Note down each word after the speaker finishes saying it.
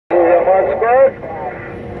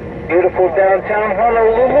ModSquad. Beautiful downtown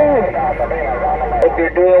Honolulu. Hope you're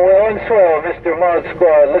doing well and swell, Mr.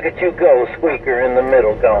 ModSquad. Look at you go, Squeaker in the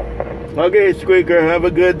middle, go. Okay, Squeaker, have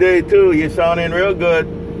a good day too. You're sounding real good.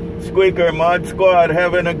 Squeaker, ModSquad,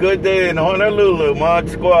 having a good day in Honolulu.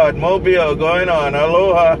 ModSquad, Mobile, going on.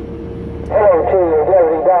 Aloha. Hello to you,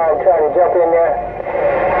 Leslie Dog, trying to jump in there.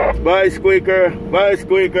 Bye, Squeaker. Bye,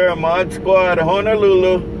 Squeaker. ModSquad,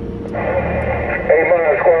 Honolulu. Hey,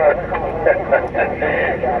 ModSquad.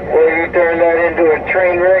 Well, you turned that into a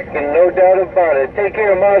train wreck, and no doubt about it. Take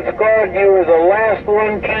care, ModSquad. You were the last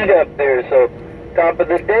one keyed up there, so top of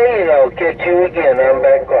the day, and I'll catch you again. I'm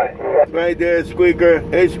back quiet. Right there, Squeaker.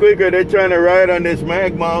 Hey, Squeaker, they're trying to ride on this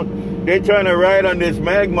mag mount. They're trying to ride on this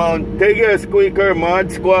mag mount. Take care, Squeaker.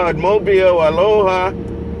 ModSquad, Mobile, Aloha.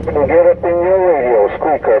 Get up in your radio,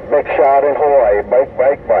 Squeaker. Big shot in Hawaii. Bike,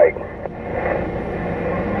 bike, bike.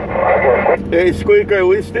 Hey, Squeaker,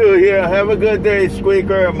 we still here. Have a good day,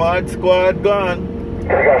 Squeaker. ModSquad, gone. We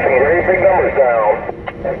got some very big numbers down.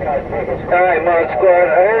 All right, ModSquad.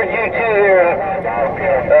 I heard you two here.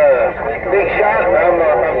 Big shot. I'm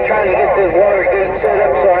trying to get this water gate set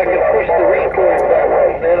up so I can push the record that way.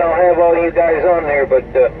 Then I'll have all you guys on there. But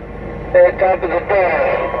at top of the day,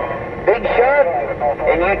 big shot,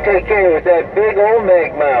 and you take care with that big old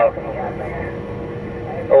mag mount.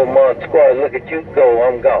 Oh, ModSquad, look at you go.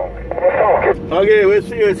 I'm gone. Okay, we'll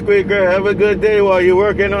see you, Squeaker. Have a good day while you're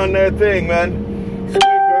working on that thing, man.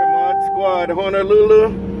 Squeaker, ModSquad,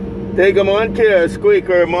 Honolulu. Take them on care.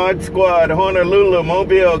 Squeaker, ModSquad, Honolulu,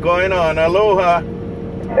 Mobile, going on. Aloha.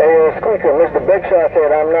 Hey, Squeaker, Mr. Big Shot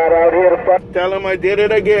said I'm not out here to fight. Tell him I did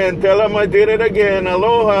it again. Tell him I did it again.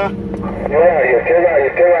 Aloha. Yeah, you're still out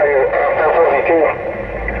here. 442.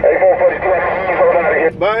 Hey, 442, hold out of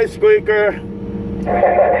here. Bye, Squeaker.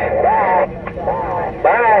 Bye.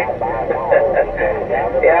 Bye.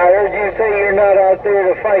 Yeah, I heard you say you're not out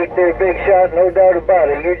there to fight there, Big Shot, no doubt about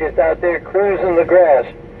it. You're just out there cruising the grass.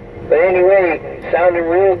 But anyway, sounding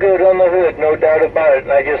real good on the hood, no doubt about it.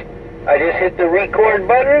 And I just hit the record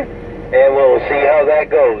button, and we'll see how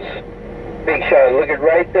that goes. Big Shot, look at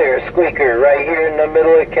right there, Squeaker, right here in the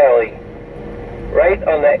middle of Cali. Right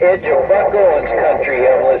on the edge of Buck Owens country,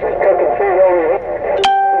 I'm listening.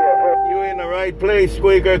 You in the right place,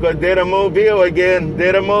 Squeaker, because they're the Mobile again.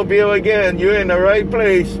 They're the Mobile again. You're in the right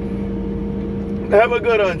place. Have a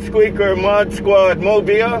good one, Squeaker, ModSquad,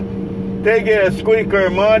 Mobile. Take care, Squeaker,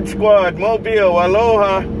 ModSquad, Mobile,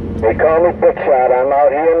 Aloha. They call me Big Shot. I'm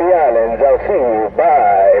out here in the islands. I'll see you.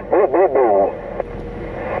 Bye. Boo, boo, boo.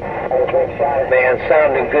 Man,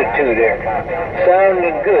 sounding good too there.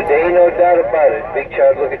 Sounding good. There ain't no doubt about it. Big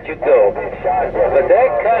Shot, look at you go. But that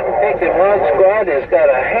cotton-picking ModSquad has got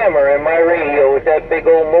a hammer in my radio with that big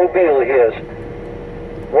old Mobile of his.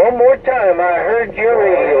 One more time, I heard your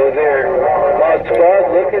radio there,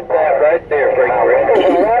 ModSquad. Look at that right there, break.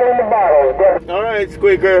 Right on the bottles. All right,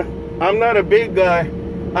 Squeaker. I'm not a big guy.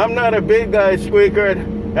 I'm not a big guy, Squeaker.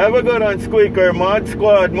 Have a good one, Squeaker.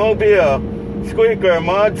 ModSquad, Mobile. Squeaker,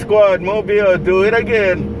 ModSquad, Mobile. Do it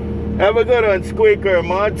again. Have a good one, Squeaker.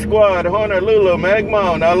 ModSquad, Honolulu, Mag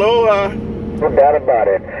Mount. Aloha. No doubt about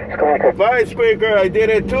it. Squeaker. Bye, Squeaker. I did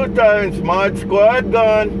it 2 times. ModSquad,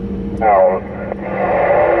 gone. Oh.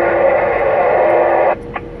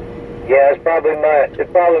 Yeah, it's probably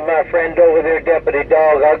my friend over there, Deputy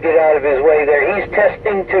Dog. I'll get out of his way there. He's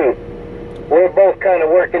testing too. We're both kind of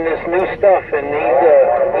working this new stuff, and he's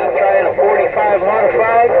trying a 45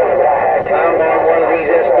 modified. I'm on one of these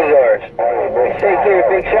SDRs. Take care,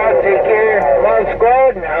 Big Shot. Take care,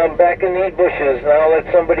 ModSquad. I'm back in these bushes, and I'll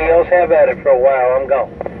let somebody else have at it for a while. I'm gone.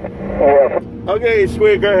 Yeah. Okay,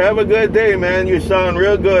 Squeaker. Have a good day, man. You sound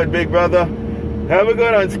real good, big brother. Have a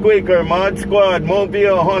good one, Squeaker, ModSquad,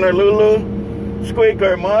 Mobile, Honolulu.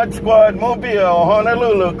 Squeaker, ModSquad, Mobile,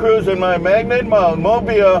 Honolulu. Cruising my magnet mount,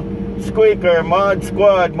 Mobile. Squeaker,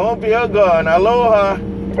 ModSquad, Mobile, gone. Aloha.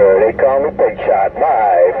 They call me Big Shot.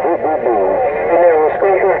 Bye. Boo, boo, boo. You know,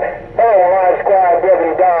 Squeaker. Hey, ModSquad,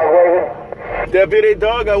 Deputy Dog waving. Deputy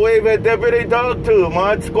Dog, I wave at Deputy Dog too.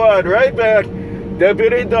 ModSquad, right back.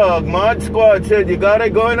 Deputy Dog, ModSquad said you got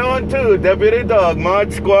it going on too. Deputy Dog,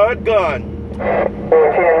 ModSquad, gone.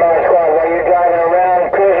 ModSquad, while you're driving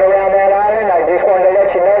around, cruising around that island, I just wanted to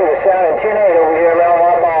let you know you're sounding 10-8 over here around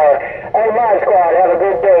Aloha. Hey, ModSquad, have a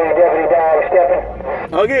good day, Deputy Dog, stepping.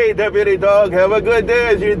 Okay, Deputy Dog, have a good day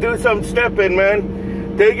as you do some stepping,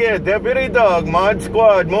 man. Take care, Deputy Dog,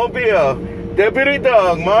 ModSquad, Mobile. Deputy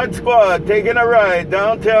Dog, ModSquad, taking a ride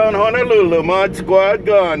downtown Honolulu. ModSquad,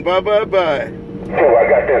 gone. Bye-bye-bye. I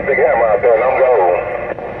got this big hammer out there, and I'm going.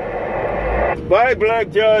 Bye, Black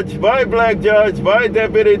Judge. Bye, Black Judge. Bye,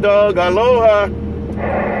 Deputy Dog. Aloha.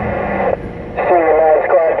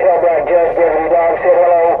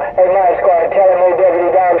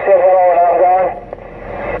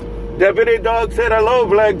 Deputy Dog said hello,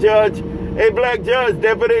 Black Judge. Hey, Black Judge,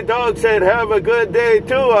 Deputy Dog said have a good day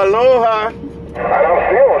too. Aloha. I'm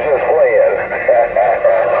still just playing.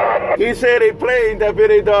 He said he playing,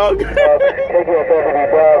 Deputy Dog. Take care, Deputy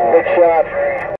Dog. Big shot.